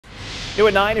New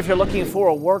at 9, if you're looking for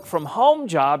a work from home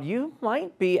job, you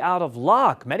might be out of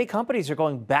luck. Many companies are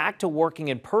going back to working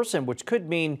in person, which could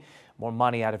mean more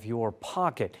money out of your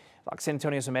pocket. Fox San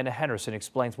Antonio's Amanda Henderson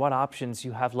explains what options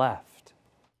you have left.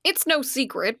 It's no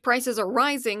secret, prices are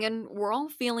rising and we're all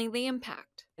feeling the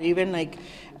impact. Even like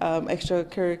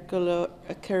curricular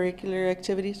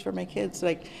activities for my kids,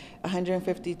 like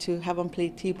 150 to have them play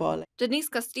t-ball. Denise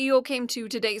Castillo came to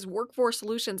today's Workforce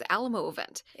Solutions Alamo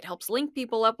event. It helps link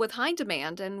people up with high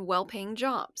demand and well-paying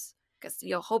jobs.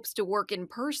 Castillo hopes to work in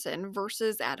person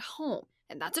versus at home,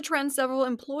 and that's a trend several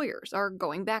employers are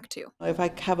going back to. If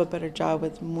I have a better job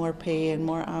with more pay and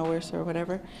more hours or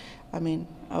whatever,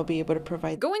 I'll be able to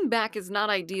provide. Going back is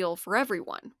not ideal for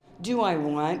everyone. Do I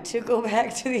want to go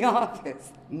back to the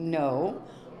office? No.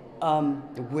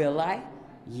 Will I?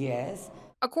 Yes.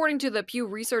 According to the Pew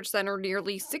Research Center,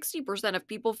 nearly 60% of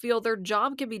people feel their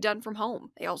job can be done from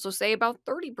home. They also say about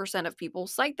 30% of people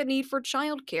cite the need for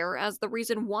childcare as the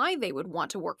reason why they would want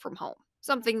to work from home.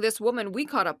 Something this woman we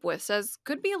caught up with says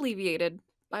could be alleviated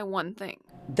by one thing.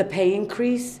 The pay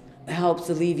increase helps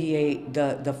alleviate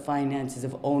the finances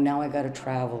of, oh, now I got to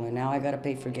travel, and now I got to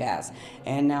pay for gas,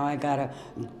 and now I got to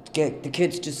get the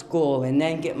kids to school and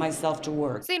then get myself to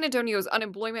work. San Antonio's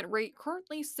unemployment rate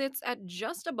currently sits at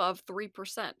just above 3%.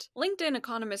 LinkedIn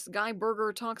economist Guy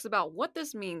Berger talks about what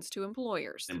this means to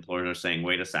employers. Employers are saying,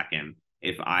 wait a second,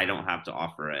 if I don't have to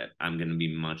offer it, I'm going to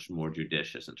be much more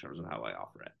judicious in terms of how I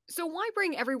offer it. So why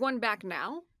bring everyone back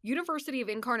now? University of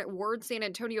Incarnate Word San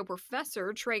Antonio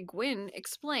professor Trey Gwynn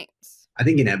explains. I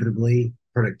think inevitably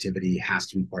productivity has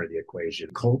to be part of the equation.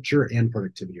 Culture and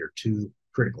productivity are two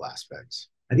critical aspects.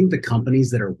 I think the companies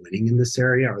that are winning in this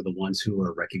area are the ones who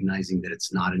are recognizing that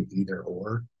it's not an either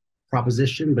or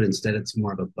proposition, but instead it's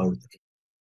more of a both